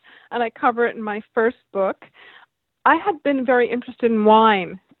itself. and I cover it in my first book. I had been very interested in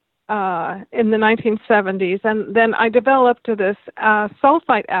wine in the 1970s, and then I developed this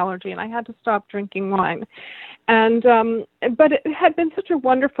sulfite allergy, and I had to stop drinking wine. And but it had been such a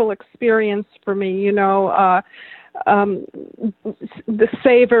wonderful experience for me, the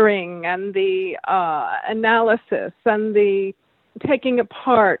savoring and the analysis and the taking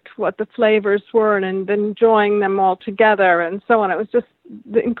apart what the flavors were and enjoying them all together and so on. It was just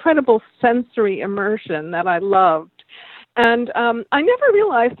the incredible sensory immersion that I loved. And I never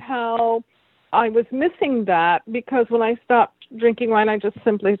realized how I was missing that, because when I stopped drinking wine, I just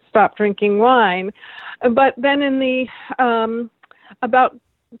simply stopped drinking wine. But then in the about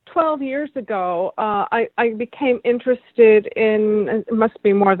 12 years ago, I became interested in, it must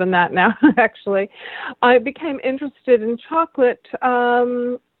be more than that now, actually. I became interested in chocolate,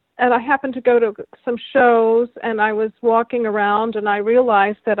 and I happened to go to some shows, and I was walking around, and I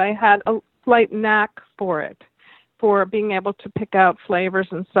realized that I had a slight knack for it, for being able to pick out flavors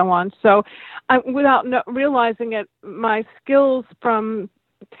and so on. So without realizing it, my skills from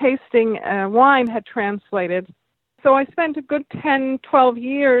tasting wine had translated. So I spent a good 10, 12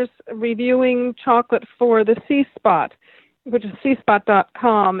 years reviewing chocolate for the C-Spot, which is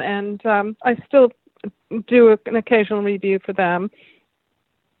cspot.com, and I still do an occasional review for them.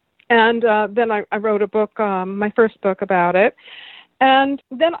 And then I wrote a book, my first book about it. And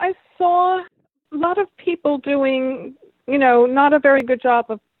then I saw a lot of people doing, not a very good job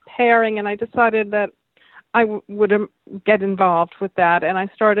of pairing, and I decided that I would get involved with that, and I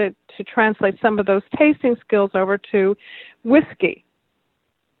started to translate some of those tasting skills over to whiskey.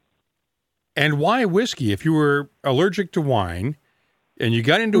 And why whiskey? If you were allergic to wine and you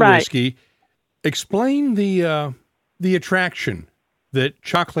got into Right. whiskey, explain the attraction that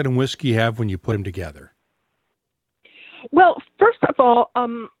chocolate and whiskey have when you put them together. Well, first of all,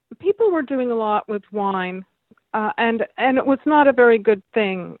 people were doing a lot with wine, and it was not a very good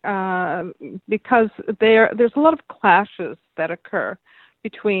thing because there's a lot of clashes that occur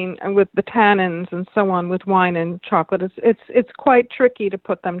with the tannins and so on with wine and chocolate. It's quite tricky to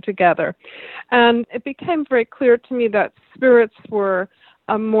put them together, and it became very clear to me that spirits were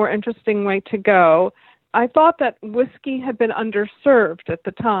a more interesting way to go. I thought that whiskey had been underserved at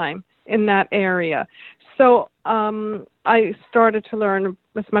the time in that area, so I started to learn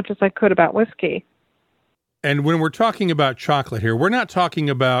as much as I could about whiskey. And when we're talking about chocolate here, we're not talking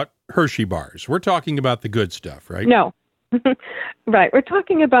about Hershey bars. We're talking about the good stuff, right? No. Right. We're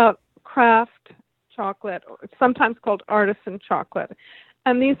talking about craft chocolate, sometimes called artisan chocolate.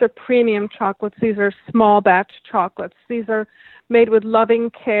 And these are premium chocolates. These are small batch chocolates. These are made with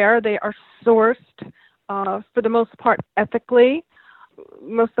loving care. They are sourced, for the most part, ethically.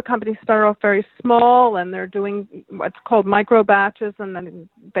 Most of the companies start off very small, and they're doing what's called micro batches, and then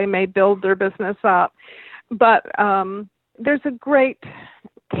they may build their business up. But there's a great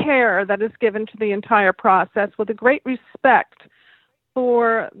care that is given to the entire process, with a great respect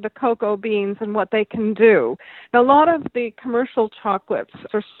for the cocoa beans and what they can do. Now, a lot of the commercial chocolates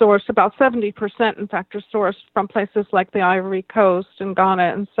are sourced, about 70% in fact are sourced from places like the Ivory Coast and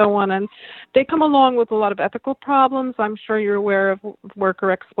Ghana and so on, and they come along with a lot of ethical problems. I'm sure you're aware of worker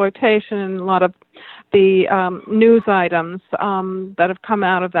exploitation and a lot of the news items that have come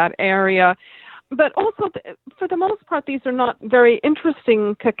out of that area. But also, for the most part, these are not very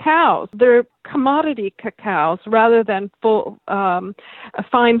interesting cacaos. They're commodity cacaos rather than full,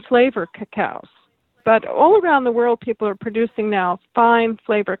 fine flavor cacaos. But all around the world, people are producing now fine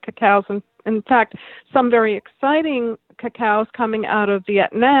flavor cacaos. And in fact, some very exciting cacaos coming out of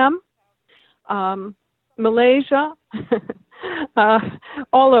Vietnam, Malaysia,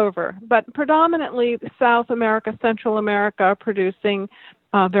 all over. But predominantly South America, Central America are producing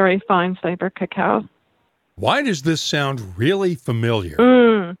very fine flavor cacao. Why does this sound really familiar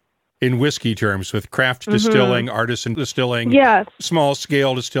in whiskey terms, with craft distilling, artisan distilling, Yes. small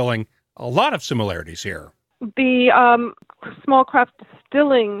scale distilling? A lot of similarities here. The small craft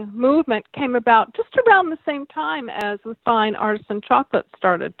distilling movement came about just around the same time as the fine artisan chocolate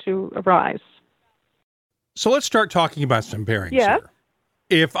started to arise. So let's start talking about some pairings Yes.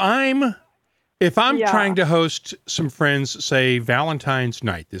 here. If I'm Yeah. trying to host some friends, say Valentine's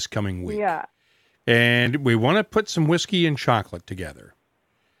night this coming week, Yeah. and we want to put some whiskey and chocolate together,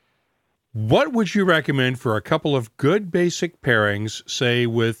 what would you recommend for a couple of good basic pairings, say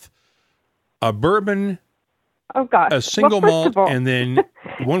with a bourbon, Oh, gosh. a single Well, first malt, of all, and then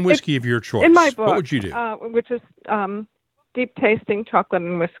one whiskey of your choice? in my book, what would you do? Which is Deep Tasting Chocolate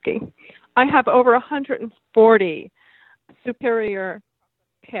and Whiskey, I have over 140 superior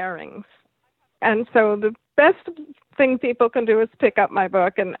pairings. And so the best thing people can do is pick up my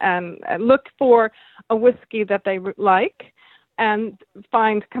book and look for a whiskey that they like and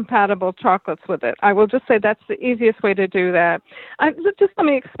find compatible chocolates with it. I will just say that's the easiest way to do that. Just let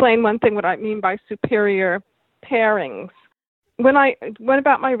me explain one thing, what I mean by superior pairings. When I went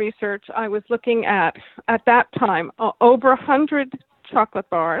about my research, I was looking at that time, over 100 chocolate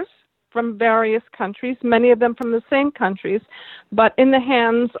bars from various countries, many of them from the same countries, but in the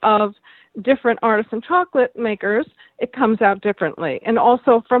hands of different artisan chocolate makers, it comes out differently. And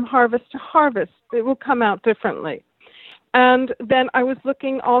also from harvest to harvest, it will come out differently. And then I was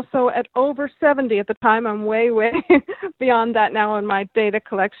looking also at over 70 at the time. I'm way, way beyond that now in my data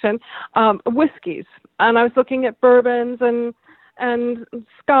collection, whiskies. And I was looking at bourbons and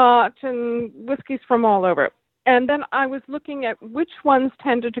Scotch and whiskeys from all over. And then I was looking at which ones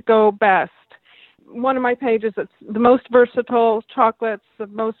tended to go best. One of my pages, it's the most versatile chocolates, the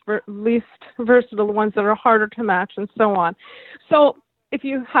least versatile ones that are harder to match, and so on. So if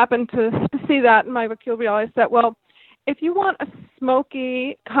you happen to see that in my book, you'll realize that, well, if you want a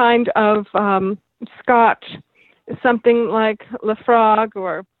smoky kind of Scotch, something like Lafroig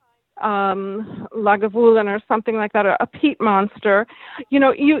or Lagavulin or something like that, a peat monster, you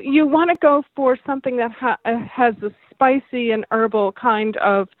want to go for something that has a spicy and herbal kind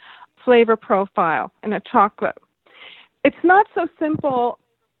of flavor profile in a chocolate. It's not so simple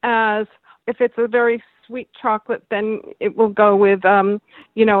as if it's a very sweet chocolate, then it will go with, a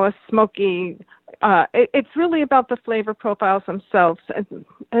smoky. It's really about the flavor profiles themselves. And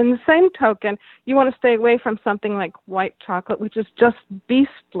in the same token, you want to stay away from something like white chocolate, which is just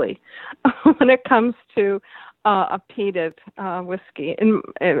beastly when it comes to a peated whiskey,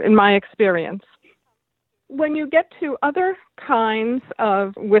 in my experience. When you get to other kinds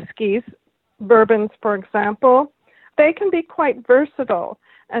of whiskeys, bourbons, for example, they can be quite versatile.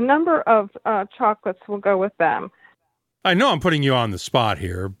 A number of chocolates will go with them. I know I'm putting you on the spot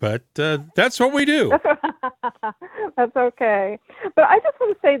here, but that's what we do. That's okay. But I just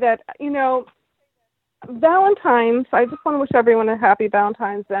want to say that, Valentine's, I just want to wish everyone a happy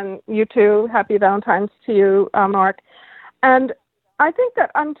Valentine's, and you too, happy Valentine's to you, Mark. And I think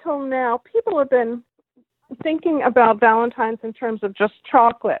that until now, people have been thinking about Valentine's in terms of just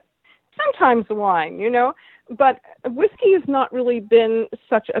chocolate, sometimes wine, but whiskey has not really been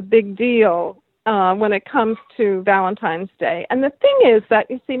such a big deal when it comes to Valentine's Day. And the thing is that,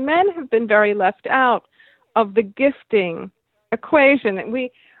 you see, men have been very left out of the gifting equation. And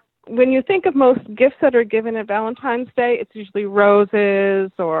when you think of most gifts that are given at Valentine's Day, it's usually roses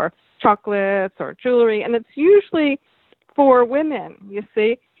or chocolates or jewelry, and it's usually for women, you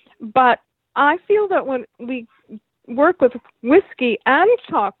see. But I feel that when we work with whiskey and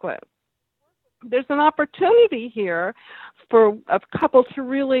chocolate, there's an opportunity here for a couple to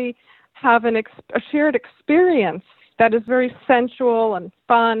really have a shared experience that is very sensual and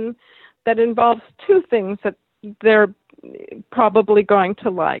fun, that involves two things that they're probably going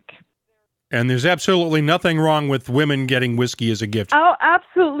to like. And there's absolutely nothing wrong with women getting whiskey as a gift. Oh,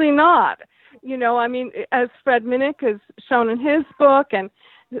 absolutely not. As Fred Minnick has shown in his book, and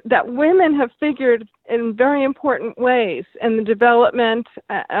that women have figured in very important ways in the development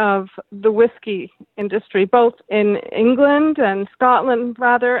of the whiskey industry, both in England and Scotland,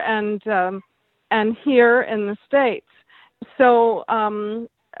 rather, and here in the States. So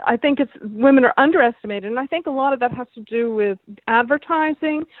I think women are underestimated, and I think a lot of that has to do with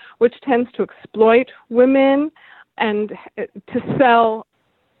advertising, which tends to exploit women and to sell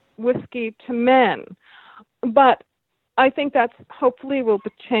whiskey to men. But I think that's hopefully will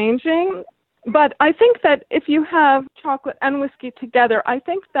be changing. But I think that if you have chocolate and whiskey together, I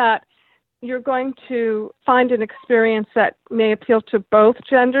think that you're going to find an experience that may appeal to both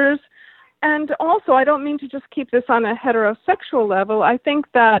genders. And also, I don't mean to just keep this on a heterosexual level. I think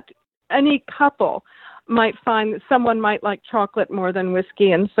that any couple might find that someone might like chocolate more than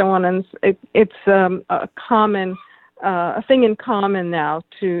whiskey and so on. And it's a common a thing in common now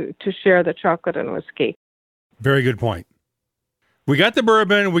to share the chocolate and whiskey. Very good point. We got the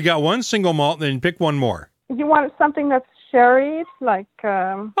bourbon, we got one single malt, then pick one more. You want something that's sherried, like...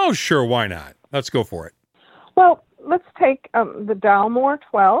 Oh, sure, why not? Let's go for it. Well, let's take the Dalmore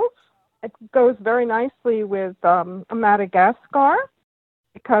 12. It goes very nicely with a Madagascar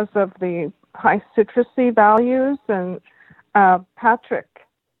because of the high citrusy values. And Patrick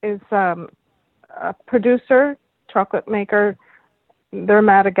is a producer, chocolate maker. Their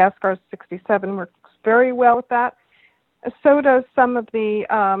Madagascar 67 works very well with that. So does some of the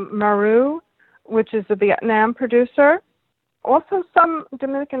Maru, which is a Vietnam producer. Also, some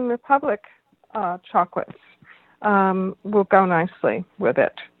Dominican Republic chocolates will go nicely with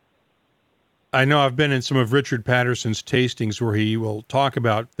it. I know I've been in some of Richard Patterson's tastings where he will talk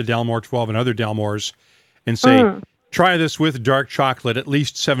about the Dalmore 12 and other Dalmores and say, try this with dark chocolate, at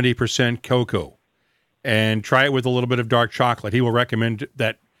least 70% cocoa, and try it with a little bit of dark chocolate. He will recommend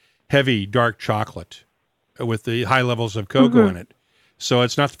that heavy dark chocolate with the high levels of cocoa in it. So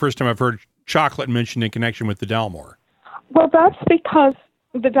it's not the first time I've heard chocolate mentioned in connection with the Dalmore. Well, that's because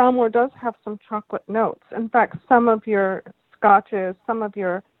the Dalmore does have some chocolate notes. In fact, some of your scotches, some of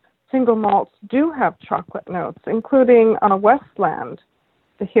your single malts do have chocolate notes, including Westland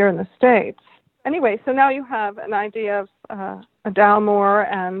here in the States. Anyway, so now you have an idea of a Dalmore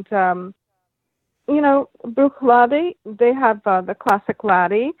and, Bruichladdich, they have the classic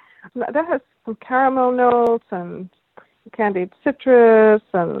laddie. That has some caramel notes and candied citrus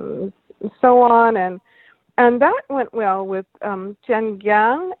and so on. And that went well with Jen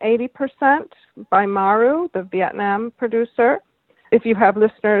Giang, 80% by Maru, the Vietnam producer. If you have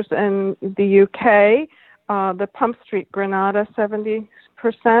listeners in the UK, the Pump Street Granada, 70%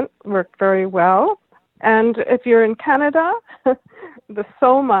 worked very well. And if you're in Canada, the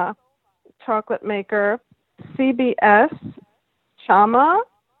Soma chocolate maker, CBS Chama,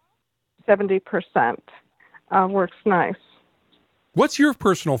 70% works nice. What's your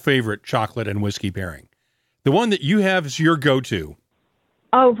personal favorite chocolate and whiskey pairing? The one that you have is your go-to.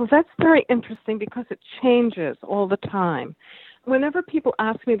 Oh, well, that's very interesting because it changes all the time. Whenever people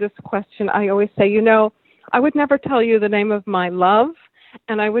ask me this question, I always say, I would never tell you the name of my love,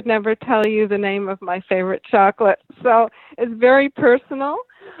 and I would never tell you the name of my favorite chocolate. So it's very personal,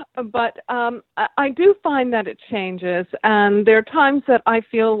 but I do find that it changes, and there are times that I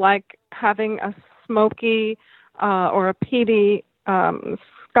feel like having a smoky or a peaty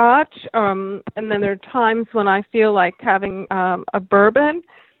Scotch, and then there are times when I feel like having a bourbon,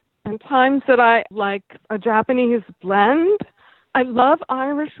 and times that I like a Japanese blend. I love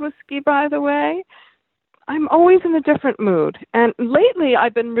Irish whiskey, by the way. I'm always in a different mood. And lately,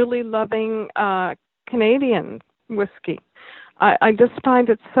 I've been really loving Canadian whiskey. I just find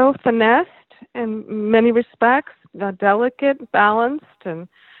it so finessed in many respects, delicate, balanced, and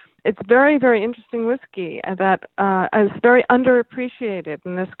it's very, very interesting whiskey that is very underappreciated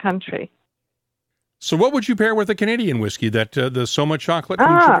in this country. So what would you pair with a Canadian whiskey, that the Soma chocolate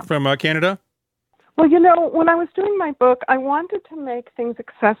from Canada? Well, when I was doing my book, I wanted to make things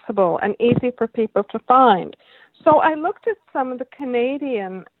accessible and easy for people to find. So I looked at some of the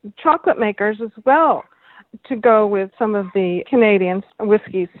Canadian chocolate makers as well to go with some of the Canadian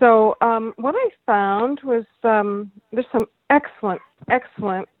whiskeys. So what I found was there's some excellent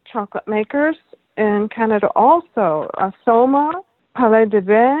chocolate makers in Canada also. Soma, Palais de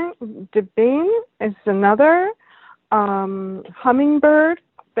Bain is another. Hummingbird,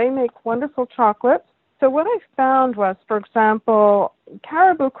 they make wonderful chocolates. So what I found was, for example,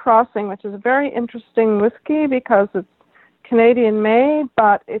 Caribou Crossing, which is a very interesting whiskey because it's Canadian made,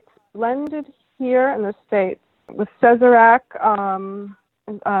 but it's blended here in the States with Sazerac.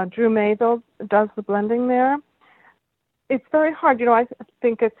 Drew Mazel does the blending there. It's very hard. I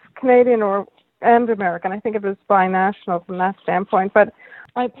think it's Canadian and American. I think it was binational from that standpoint. But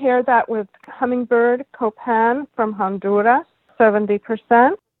I paired that with Hummingbird Copan from Honduras,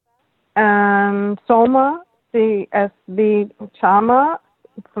 70%. And Soma, CSB Chama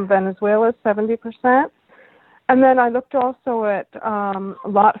from Venezuela, 70%. And then I looked also at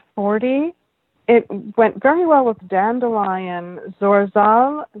Lot 40. It went very well with Dandelion,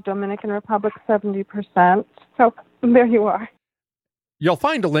 Zorzal, Dominican Republic, 70%. So there you are. You'll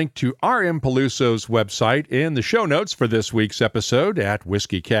find a link to R.M. Peluso's website in the show notes for this week's episode at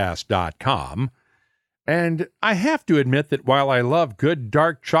whiskycast.com. And I have to admit that while I love good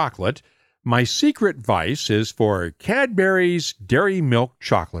dark chocolate, my secret vice is for Cadbury's Dairy Milk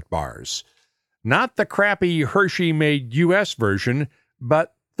chocolate bars. Not the crappy Hershey-made U.S. version,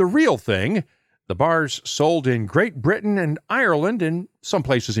 but the real thing. The bars sold in Great Britain and Ireland and some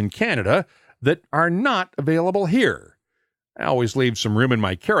places in Canada that are not available here. I always leave some room in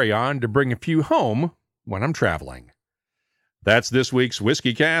my carry-on to bring a few home when I'm traveling. That's this week's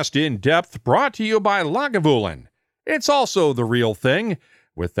WhiskyCast In-Depth, brought to you by Lagavulin. It's also the real thing,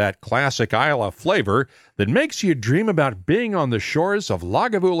 with that classic Islay flavor that makes you dream about being on the shores of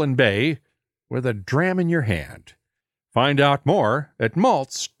Lagavulin Bay with a dram in your hand. Find out more at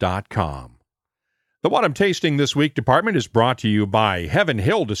malts.com. The What I'm Tasting This Week department is brought to you by Heaven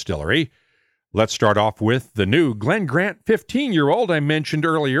Hill Distillery. Let's start off with the new Glen Grant 15-year-old I mentioned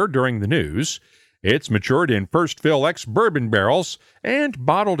earlier during the news. It's matured in first fill ex-bourbon barrels and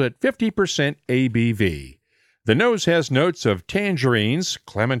bottled at 50% ABV. The nose has notes of tangerines,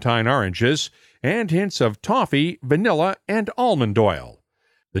 clementine oranges, and hints of toffee, vanilla, and almond oil.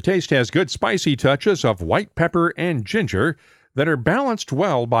 The taste has good spicy touches of white pepper and ginger that are balanced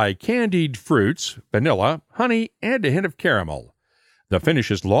well by candied fruits, vanilla, honey, and a hint of caramel. The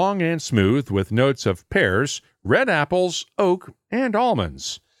finish is long and smooth with notes of pears, red apples, oak, and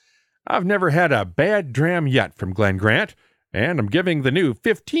almonds. I've never had a bad dram yet from Glen Grant, and I'm giving the new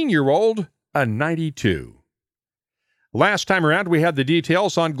 15-year-old a 92. Last time around, we had the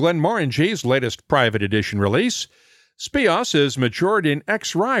details on Glenmorangie's latest private edition release. Speos is matured in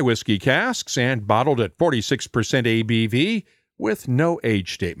ex-rye whiskey casks and bottled at 46% ABV with no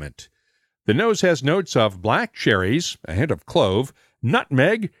age statement. The nose has notes of black cherries, a hint of clove,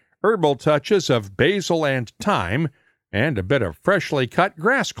 nutmeg, herbal touches of basil and thyme, and a bit of freshly cut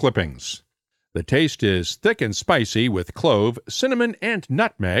grass clippings. The taste is thick and spicy with clove, cinnamon, and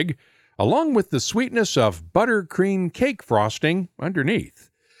nutmeg, along with the sweetness of buttercream cake frosting underneath.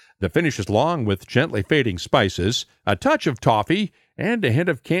 The finish is long with gently fading spices, a touch of toffee, and a hint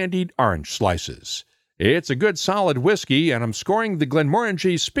of candied orange slices. It's a good solid whiskey, and I'm scoring the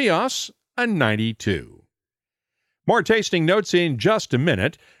Glenmorangie Speos a 92. More tasting notes in just a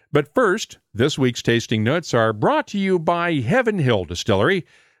minute, but first, this week's tasting notes are brought to you by Heaven Hill Distillery,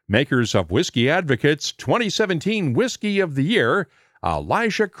 makers of Whiskey Advocate's 2017 Whiskey of the Year,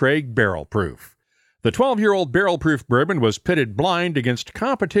 Elijah Craig Barrel Proof. The 12-year-old barrel-proof bourbon was pitted blind against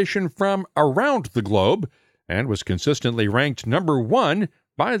competition from around the globe and was consistently ranked number 1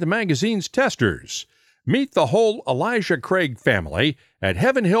 by the magazine's testers. Meet the whole Elijah Craig family at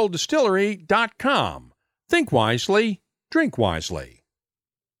heavenhilldistillery.com. Think wisely, drink wisely.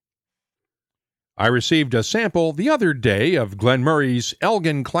 I received a sample the other day of Glenmurray's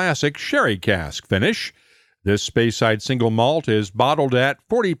Elgin Classic Sherry Cask finish. This Speyside single malt is bottled at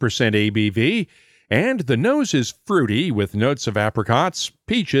 40% ABV, and the nose is fruity with notes of apricots,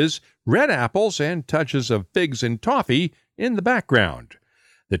 peaches, red apples, and touches of figs and toffee in the background.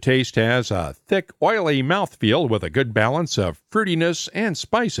 The taste has a thick, oily mouthfeel with a good balance of fruitiness and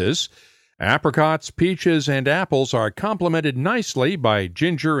spices. Apricots, peaches, and apples are complemented nicely by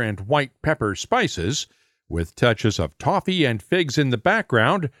ginger and white pepper spices, with touches of toffee and figs in the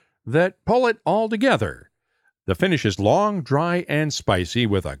background that pull it all together. The finish is long, dry, and spicy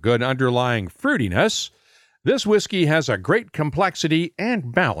with a good underlying fruitiness. This whiskey has a great complexity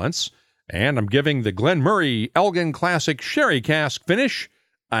and balance, and I'm giving the Glenmurray Elgin Classic Sherry Cask finish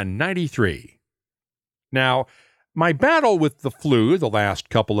a 93. Now, my battle with the flu the last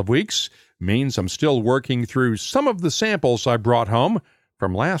couple of weeks means I'm still working through some of the samples I brought home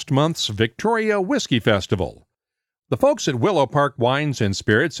from last month's Victoria Whiskey Festival. The folks at Willow Park Wines and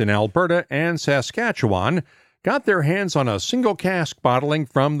Spirits in Alberta and Saskatchewan got their hands on a single cask bottling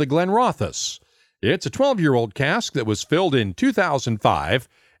from the Glenrothes. It's a 12-year-old cask that was filled in 2005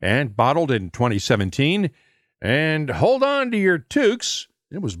 and bottled in 2017. And hold on to your toques,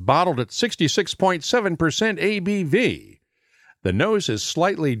 it was bottled at 66.7% ABV. The nose is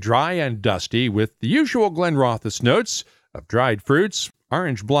slightly dry and dusty with the usual Glenrothes notes of dried fruits,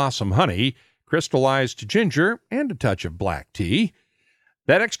 orange blossom honey, crystallized ginger, and a touch of black tea.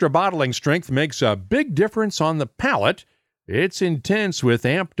 That extra bottling strength makes a big difference on the palate. It's intense with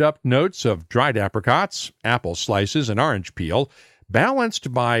amped-up notes of dried apricots, apple slices, and orange peel,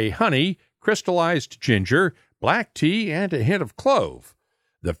 balanced by honey, crystallized ginger, black tea, and a hint of clove.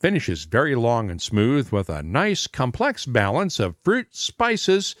 The finish is very long and smooth with a nice, complex balance of fruit,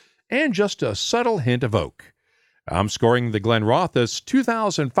 spices, and just a subtle hint of oak. I'm scoring the Glenrothes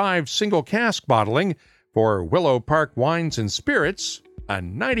 2005 single cask bottling for Willow Park Wines and Spirits a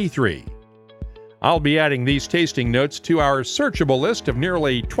 93. I'll be adding these tasting notes to our searchable list of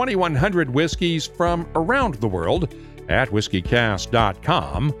nearly 2,100 whiskeys from around the world at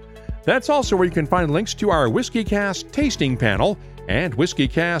whiskycast.com. That's also where you can find links to our WhiskyCast tasting panel and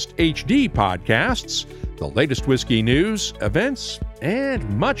WhiskyCast HD podcasts, the latest whiskey news, events, and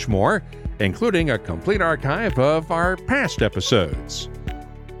much more, including a complete archive of our past episodes.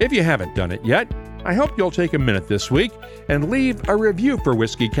 If you haven't done it yet, I hope you'll take a minute this week and leave a review for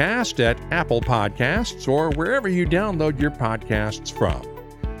WhiskyCast at Apple Podcasts or wherever you download your podcasts from.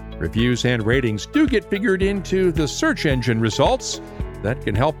 Reviews and ratings do get figured into the search engine results that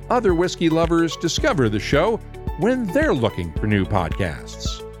can help other whiskey lovers discover the show when they're looking for new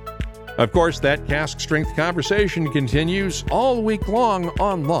podcasts. Of course, that cask strength conversation continues all week long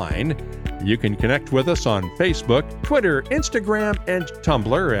online. You can connect with us on Facebook, Twitter, Instagram, and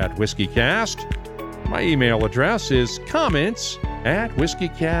Tumblr at WhiskyCast. My email address is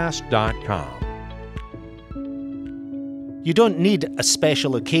comments@whiskycast.com. You don't need a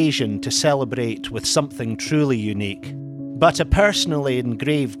special occasion to celebrate with something truly unique. But a personally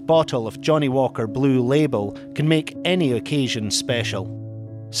engraved bottle of Johnnie Walker Blue Label can make any occasion special.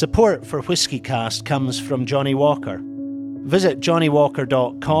 Support for WhiskyCast comes from Johnny Walker. Visit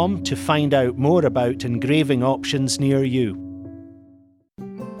johnnywalker.com to find out more about engraving options near you.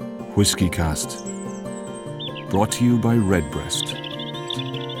 WhiskyCast. Brought to you by Redbreast,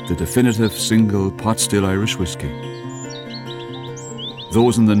 the definitive single pot still Irish whiskey.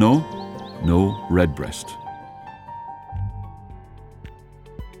 Those in the know Redbreast.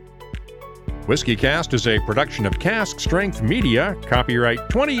 WhiskyCast is a production of Cask Strength Media, copyright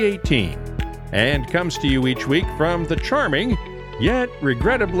 2018, and comes to you each week from the charming, yet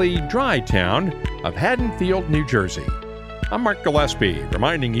regrettably dry town of Haddonfield, New Jersey. I'm Mark Gillespie,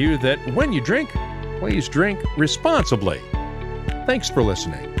 reminding you that when you drink, please drink responsibly. Thanks for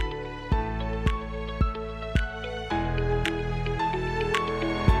listening.